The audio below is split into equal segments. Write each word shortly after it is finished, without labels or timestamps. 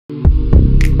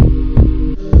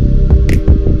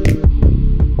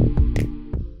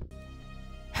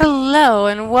Hello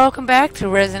and welcome back to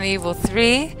Resident Evil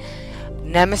 3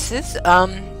 Nemesis.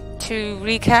 To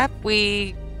recap,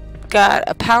 we got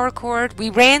a power cord. We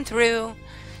ran through,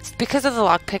 because of the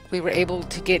lockpick, we were able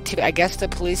to get to, I guess, the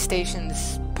police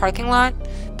station's parking lot,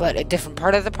 but a different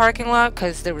part of the parking lot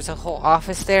because there was a whole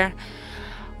office there.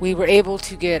 We were able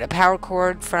to get a power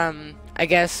cord from, I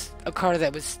guess, a car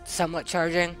that was somewhat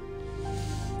charging.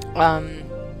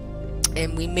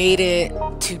 And we made it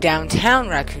to downtown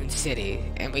Raccoon City,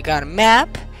 and we got a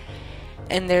map,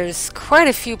 and there's quite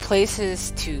a few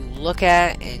places to look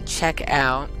at and check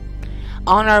out.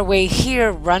 On our way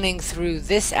here, running through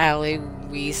this alley,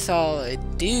 we saw a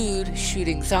dude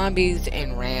shooting zombies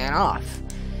and ran off.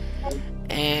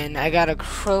 And I got a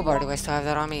crowbar. Do I still have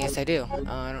that on me? Yes, I do.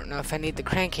 I don't know if I need the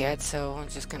crank yet, so I'm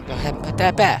just gonna go ahead and put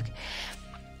that back.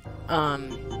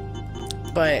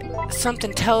 But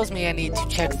something tells me I need to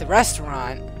check the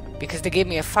restaurant because they gave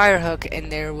me a fire hook and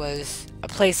there was a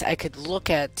place I could look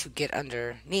at to get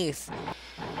underneath.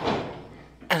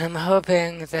 And I'm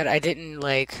hoping that I didn't,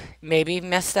 like, maybe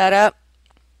mess that up.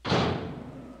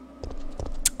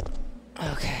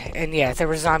 Okay, and yeah, there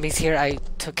were zombies here. I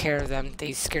took care of them.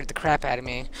 They scared the crap out of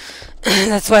me.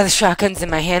 That's why the shotgun's in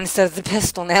my hand instead of the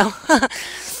pistol now.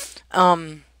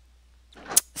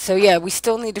 So yeah, we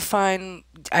still need to find...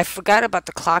 I forgot about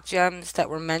the clock gems that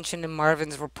were mentioned in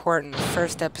Marvin's report in the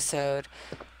first episode.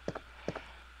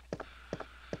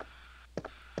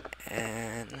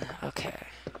 And... okay.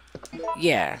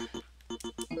 Yeah.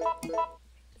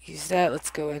 Use that. Let's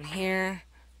go in here.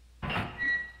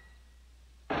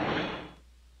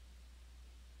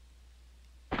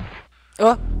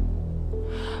 Oh!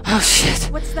 Oh shit!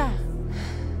 What's that?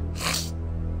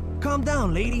 Calm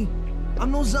down, lady.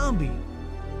 I'm no zombie.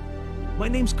 My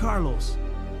name's Carlos,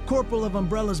 Corporal of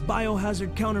Umbrella's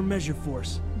Biohazard Countermeasure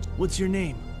Force. What's your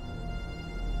name?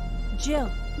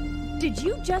 Jill, did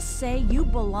you just say you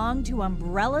belong to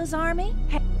Umbrella's army?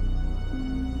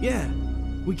 Yeah,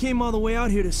 we came all the way out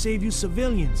here to save you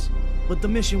civilians, but the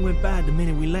mission went bad the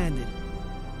minute we landed.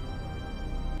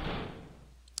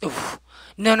 Oof.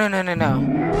 No.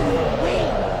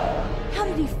 Wait, how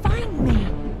did he find me?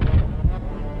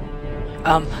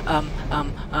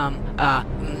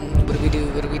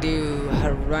 What do we do?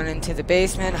 Run into the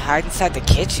basement, hide inside the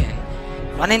kitchen.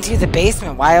 Run into the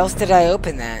basement, why else did I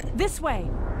open that? This way.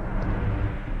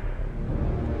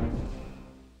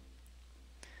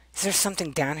 Is there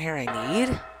something down here I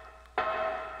need?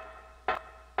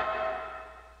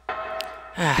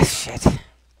 Ah, shit.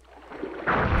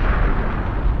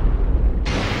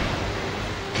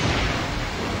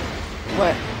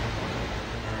 What?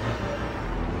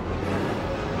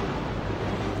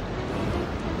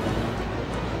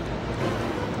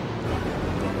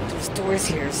 There's doors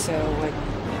here, so what?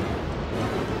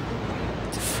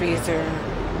 The freezer.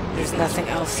 There's nothing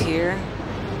else here.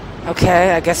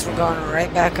 Okay, I guess we're going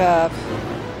right back up.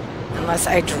 Unless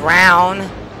I drown.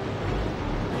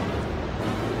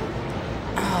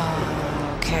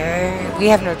 Oh, okay. We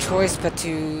have no choice but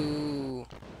to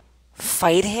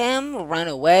fight him? Run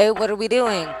away? What are we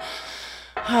doing?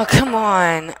 Oh, come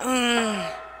on.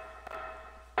 I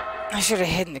should have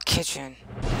hid in the kitchen.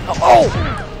 Oh!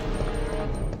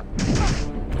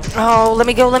 Oh, let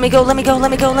me go.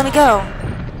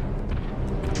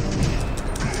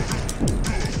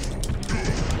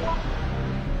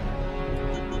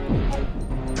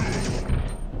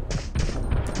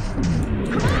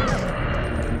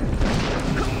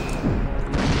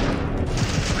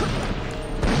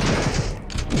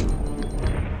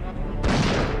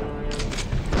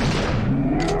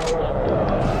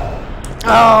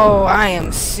 Oh, I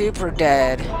am super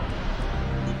dead.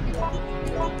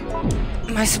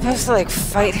 Am I supposed to, like,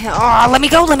 fight him? Oh, let me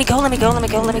go.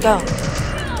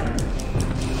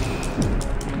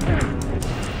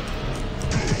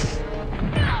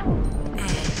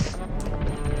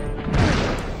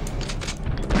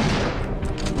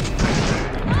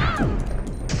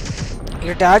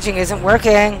 Your dodging isn't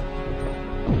working.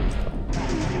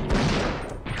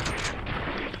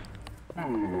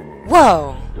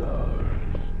 Whoa.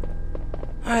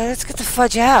 Alright, let's get the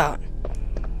fudge out.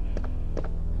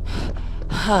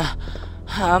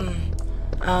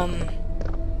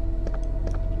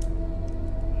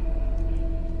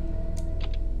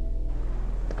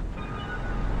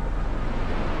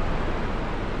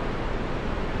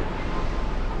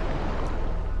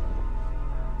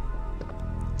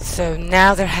 So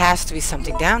now there has to be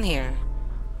something down here.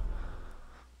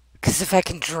 Because if I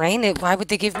can drain it, why would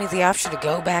they give me the option to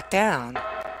go back down?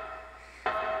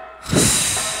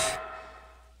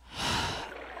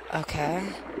 Okay.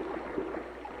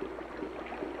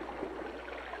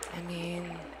 I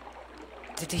mean,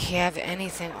 did he have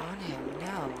anything on him?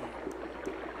 No.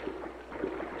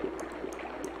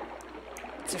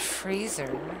 It's a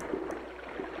freezer.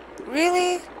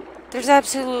 Really? There's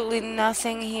absolutely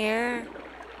nothing here?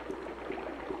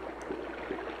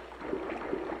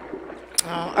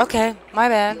 Oh, okay. My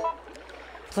bad.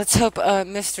 Let's hope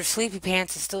Mr. Sleepy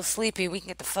Pants is still sleepy. We can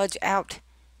get the fudge out.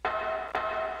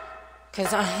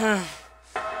 Cause,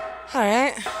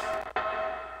 alright.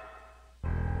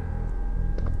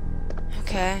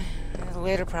 Okay.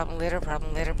 Later problem, later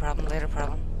problem, later problem, later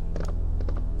problem.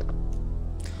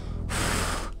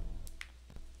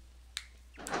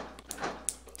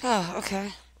 Oh,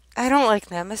 okay. I don't like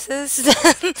Nemesis.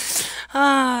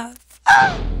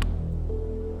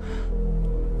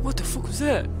 What the fuck was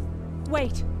that?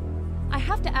 Wait. I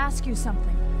have to ask you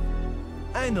something.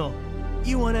 I know.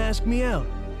 You want to ask me out?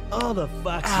 All the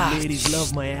foxy ladies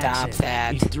love my accent. Stop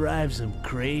that. It drives them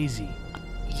crazy.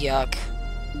 Yuck.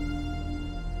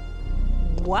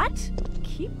 What?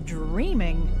 Keep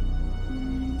dreaming.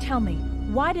 Tell me,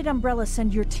 why did Umbrella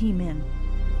send your team in?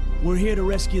 We're here to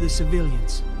rescue the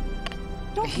civilians.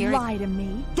 Don't lie to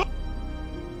me.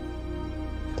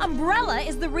 Umbrella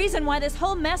is the reason why this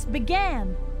whole mess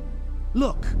began.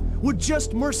 Look, we're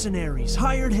just mercenaries,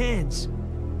 hired hands.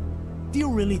 Do you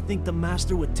really think the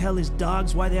master would tell his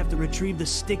dogs why they have to retrieve the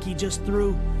stick he just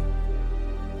threw?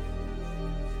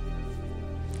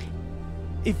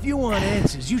 If you want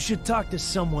answers, you should talk to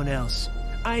someone else.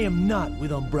 I am not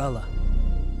with Umbrella.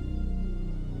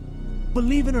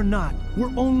 Believe it or not,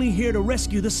 we're only here to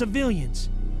rescue the civilians.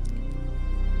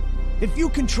 If you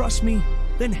can trust me,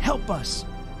 then help us.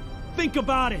 Think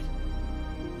about it.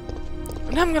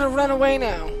 And I'm gonna run away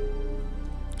now.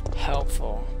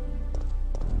 Helpful.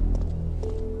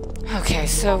 Okay,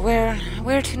 so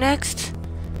where to next?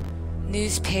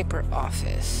 Newspaper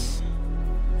office.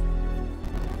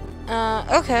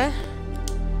 Okay.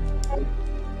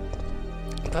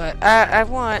 But I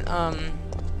want,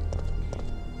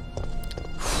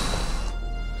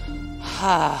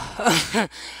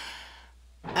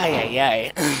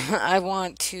 ay. I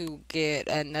want to get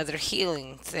another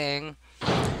healing thing.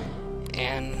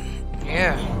 And,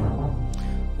 yeah.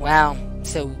 Wow.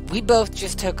 So, we both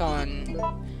just took on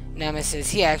Nemesis.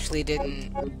 He actually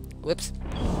didn't... Whoops.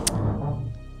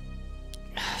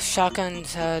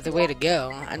 Shotgun's the way to go.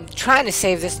 I'm trying to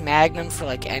save this Magnum for,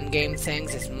 like, endgame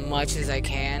things as much as I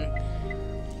can.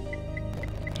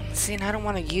 See, and I don't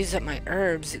want to use up my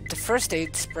herbs. The first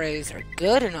aid sprays are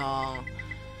good and all.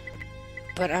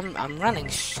 But I'm running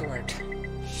short.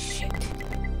 Shit.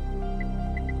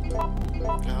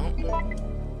 No.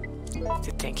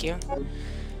 Thank you.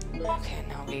 Okay,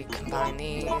 now we combine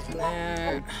these with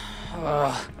that.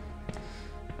 Oh.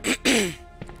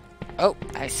 Oh,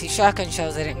 I see shotgun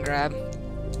shells I didn't grab.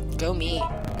 Go me.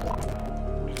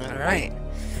 Alright.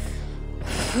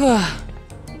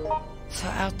 So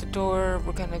out the door,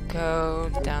 we're gonna go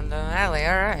down the alley,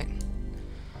 alright.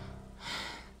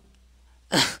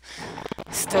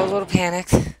 Still a little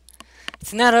panicked.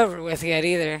 It's not over with yet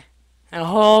either. A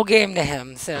whole game to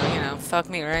him, so, you know, fuck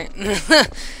me, right?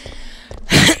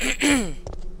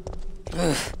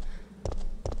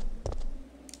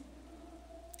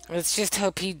 Let's just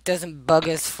hope he doesn't bug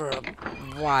us for a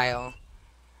while.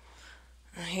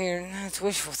 Here, that's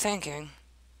wishful thinking.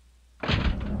 I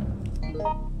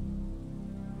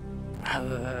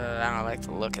don't like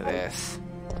the look of this.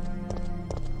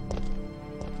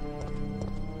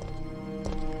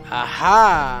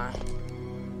 Aha!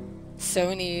 So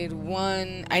we need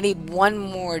one... I need one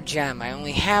more gem. I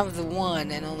only have the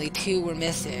one, and only two were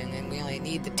missing, and we only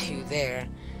need the two there.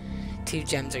 2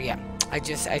 gems are... yeah.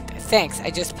 Thanks.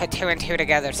 I just put 2 and 2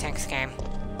 together. Thanks, game.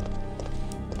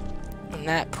 And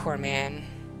that poor man.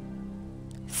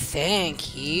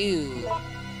 Thank you.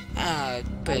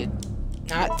 But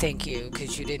not thank you,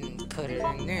 because you didn't put it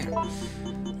in there.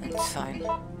 That's fine.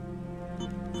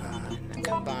 And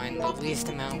combine the least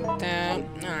amount with that.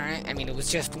 Alright. I mean, it was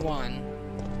just 1.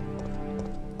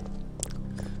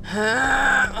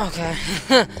 Okay.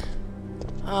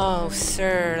 Oh,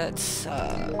 sir, that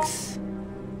sucks.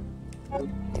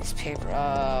 Newspaper.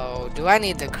 Oh, do I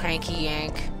need the cranky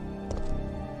yank?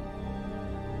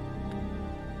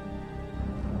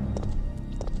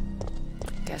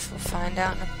 Guess we'll find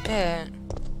out in a bit.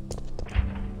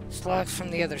 It's locked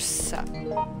from the other side.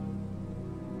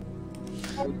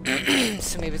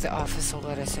 So maybe the office will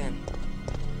let us in.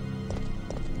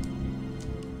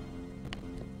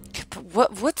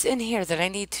 But what's in here that I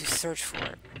need to search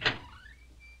for?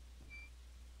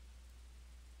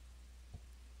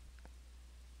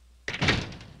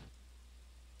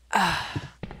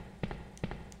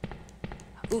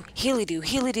 Ooh, Healy do,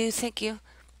 thank you.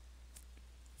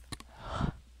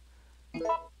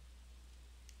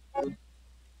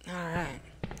 Alright.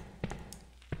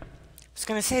 I was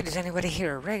gonna say, did anybody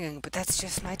hear a ringing? But that's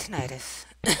just my tinnitus.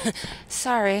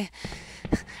 Sorry.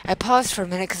 I paused for a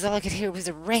minute because all I could hear was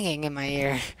a ringing in my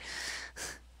ear.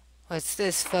 What's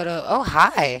this photo? Oh,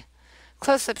 hi.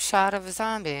 Close-up shot of a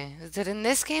zombie. Was it in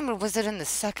this game or was it in the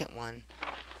second one?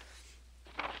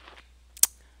 It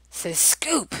says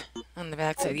scoop on the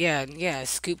backside. Yeah,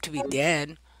 scoop to be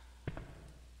dead.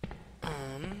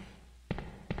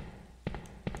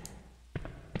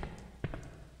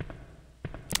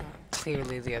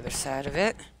 Clearly the other side of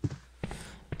it.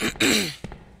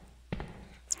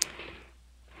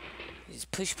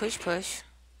 Just push, push, push.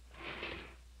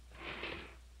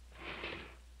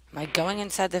 Am I going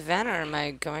inside the vent or am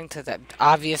I going to the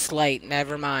obvious light?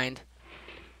 Never mind.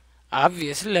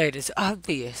 Obvious light is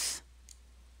obvious.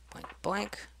 Boink,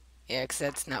 boink. Yeah, because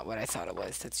that's not what I thought it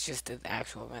was. That's just an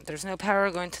actual vent. There's no power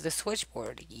going to the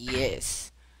switchboard.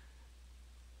 Yes.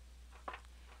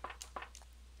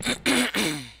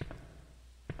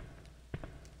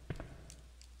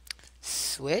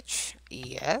 Switch?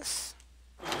 Yes.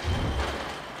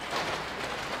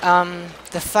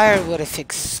 The fire would have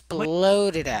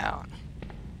exploded out.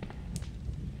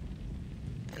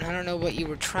 And I don't know what you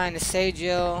were trying to say,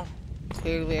 Jill.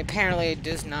 Clearly, apparently, it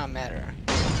does not matter.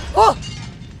 Oh!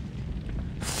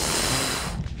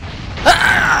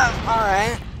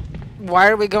 Alright. Why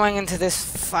are we going into this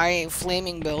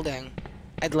flaming building?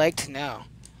 I'd like to know.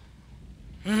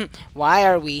 Why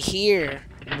are we here?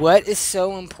 What is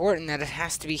so important that it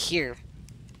has to be here?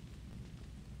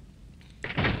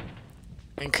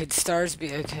 And could stars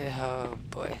be okay? Oh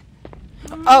boy.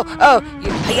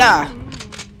 Yeah.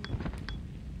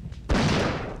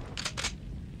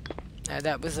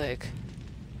 That was like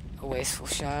a wasteful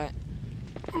shot.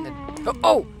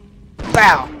 Oh!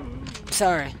 Bow!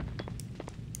 Sorry.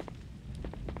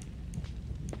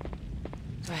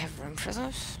 Do I have room for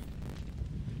those?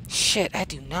 Shit, I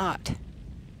do not.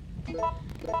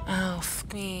 Oh,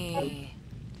 fuck me.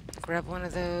 Grab one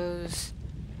of those.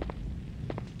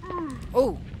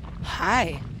 Oh,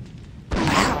 hi.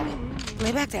 Wow.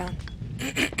 Lay back down.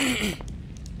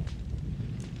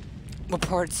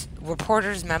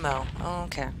 Reporter's memo. Oh,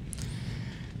 okay.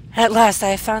 At last, I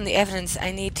have found the evidence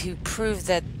I need to prove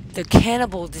that the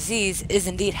cannibal disease is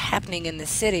indeed happening in the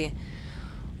city.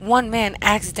 One man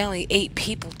accidentally ate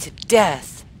people to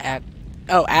death.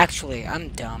 Actually, I'm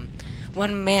dumb.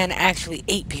 One man actually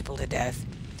ate people to death.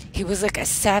 He was like a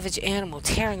savage animal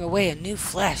tearing away a new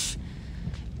flesh.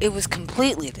 It was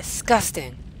completely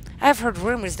disgusting. I've heard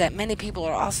rumors that many people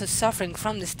are also suffering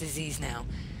from this disease now.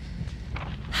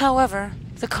 However,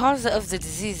 the cause of the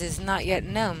disease is not yet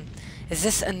known. Is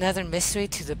this another mystery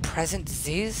to the present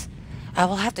disease? I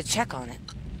will have to check on it.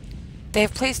 They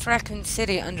have placed Raccoon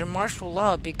City under martial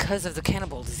law because of the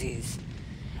cannibal disease.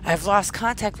 I have lost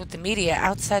contact with the media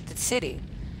outside the city,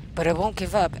 but I won't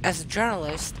give up. As a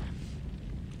journalist,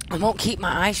 I won't keep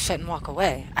my eyes shut and walk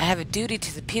away. I have a duty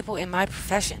to the people in my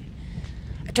profession.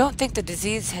 I don't think the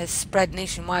disease has spread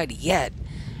nationwide yet.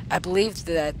 I believe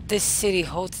that this city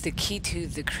holds the key to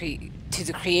the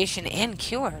creation and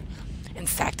cure. In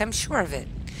fact, I'm sure of it.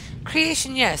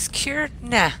 Creation, yes. Cure,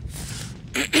 nah.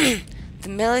 The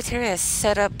military has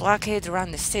set up blockades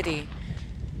around the city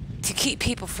to keep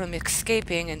people from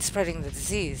escaping and spreading the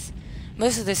disease.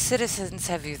 Most of the citizens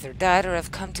have either died or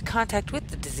have come to contact with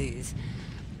the disease.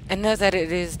 I know that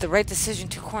it is the right decision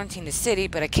to quarantine the city,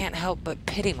 but I can't help but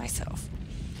pity myself.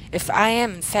 If I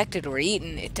am infected or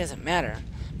eaten, it doesn't matter.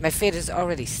 My fate is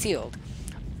already sealed.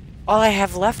 All I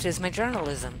have left is my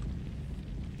journalism.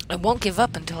 I won't give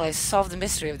up until I solve the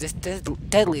mystery of this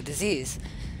deadly disease.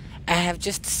 I have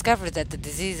just discovered that the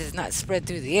disease is not spread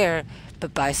through the air,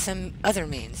 but by some other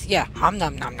means. Yeah, nom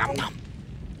nom nom nom.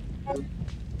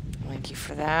 Thank you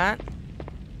for that.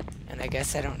 And I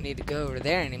guess I don't need to go over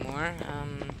there anymore.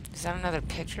 Is that another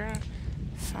picture?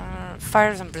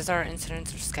 Fires and bizarre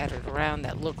incidents are scattered around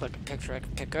that look like a picture I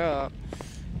can pick up.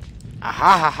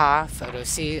 Aha ha ha. Photo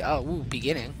C. Oh, ooh,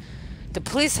 beginning. The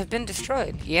police have been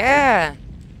destroyed. Yeah,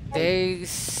 they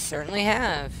certainly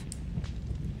have.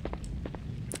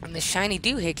 And the shiny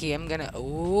doohickey, I'm gonna...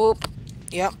 Oop.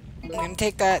 Yep. I'm gonna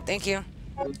take that. Thank you.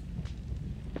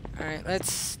 Alright,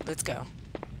 let's go.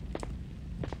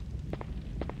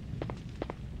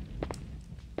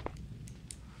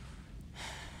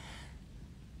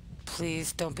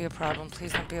 Please don't be a problem.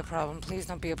 Please don't be a problem. Please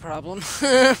don't be a problem.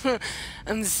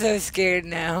 I'm so scared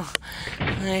now.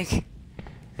 Like,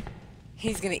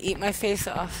 he's gonna eat my face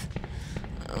off.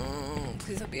 Oh,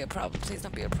 please don't be a problem. Please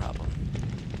don't be a problem.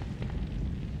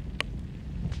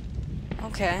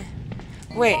 Okay.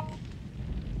 Wait.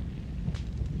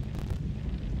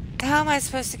 How am I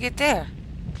supposed to get there?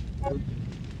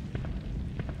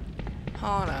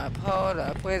 Hold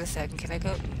up. Wait a second. Can I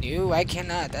go? No, I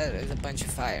cannot. That is a bunch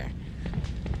of fire.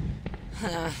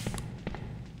 Huh.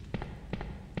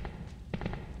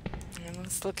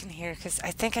 Let's look in here, because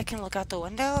I think I can look out the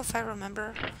window if I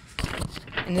remember.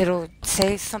 And it'll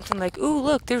say something like, ooh,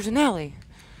 look, there's an alley.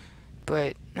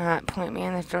 But not point me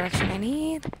in the direction I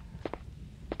need.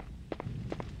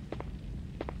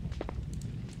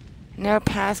 No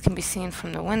path can be seen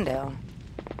from the window.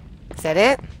 Is that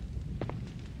it?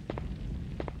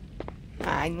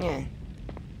 Yeah.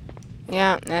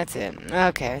 Yeah, that's it.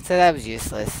 Okay, so that was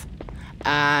useless.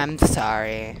 I'm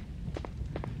sorry.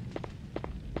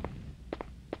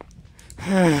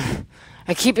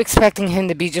 I keep expecting him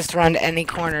to be just around any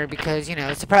corner because, you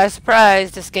know, surprise,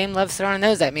 surprise, this game loves throwing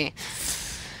those at me.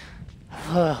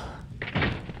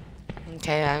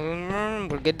 Okay,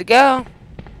 we're good to go.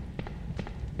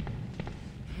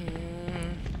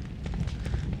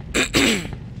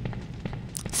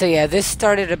 So yeah, this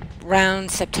started around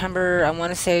September, I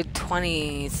want to say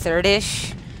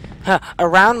 23rd-ish.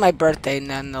 Around my birthday,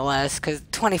 nonetheless, because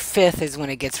 25th is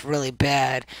when it gets really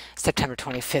bad. September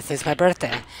 25th is my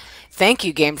birthday. Thank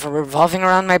you, game, for revolving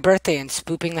around my birthday and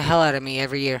spooping the hell out of me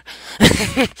every year.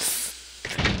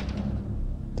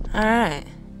 Alright.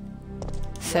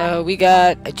 So, we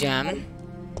got a gem.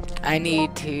 I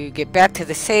need to get back to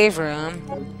the save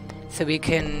room so we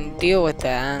can deal with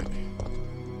that.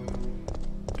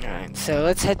 Alright, so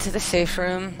let's head to the safe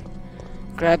room.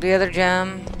 Grab the other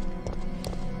gem.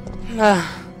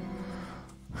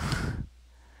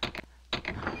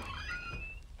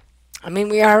 I mean,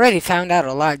 we already found out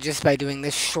a lot just by doing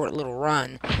this short little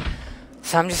run.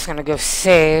 So I'm just gonna go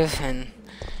save and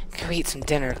go eat some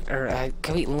dinner, or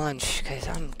go eat lunch, because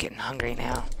I'm getting hungry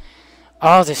now.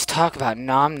 All this talk about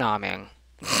nom-nomming.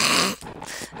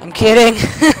 I'm kidding.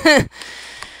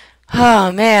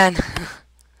 Oh, man.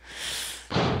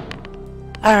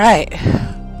 Alright.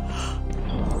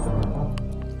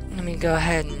 Let me go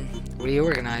ahead and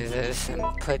reorganize this and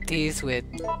put these with...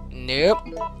 Nope.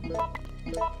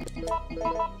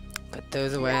 Put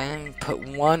those away and put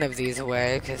one of these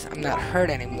away because I'm not hurt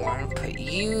anymore. Put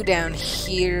you down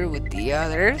here with the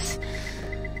others.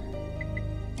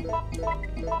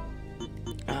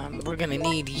 We're gonna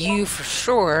need you for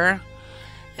sure.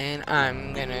 And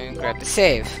I'm gonna grab the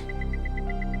save.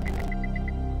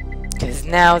 Because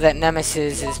now that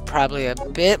Nemesis is probably a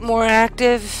bit more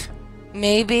active,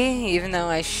 maybe, even though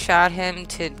I shot him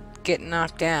to get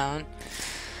knocked down.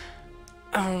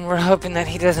 We're hoping that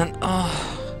he doesn't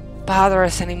bother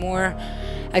us anymore.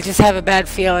 I just have a bad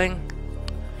feeling.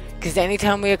 Because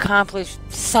anytime we accomplish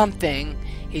something,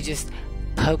 he just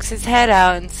pokes his head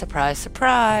out and surprise,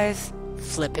 surprise,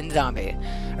 flippin' zombie.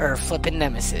 Or flippin'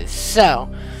 Nemesis. So,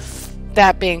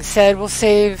 that being said, we'll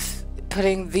save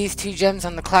putting these 2 gems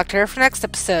on the clock tower for next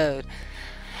episode.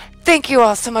 Thank you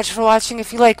all so much for watching.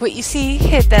 If you like what you see,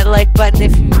 hit that like button.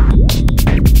 If you...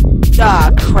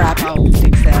 Ah, crap, I'll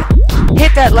fix that.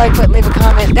 Hit that like button, leave a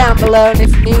comment down below, and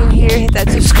if you're new here, hit that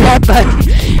subscribe button.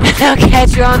 And I'll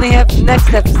catch you on the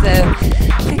next episode.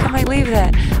 I think I might leave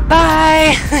that.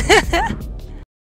 Bye!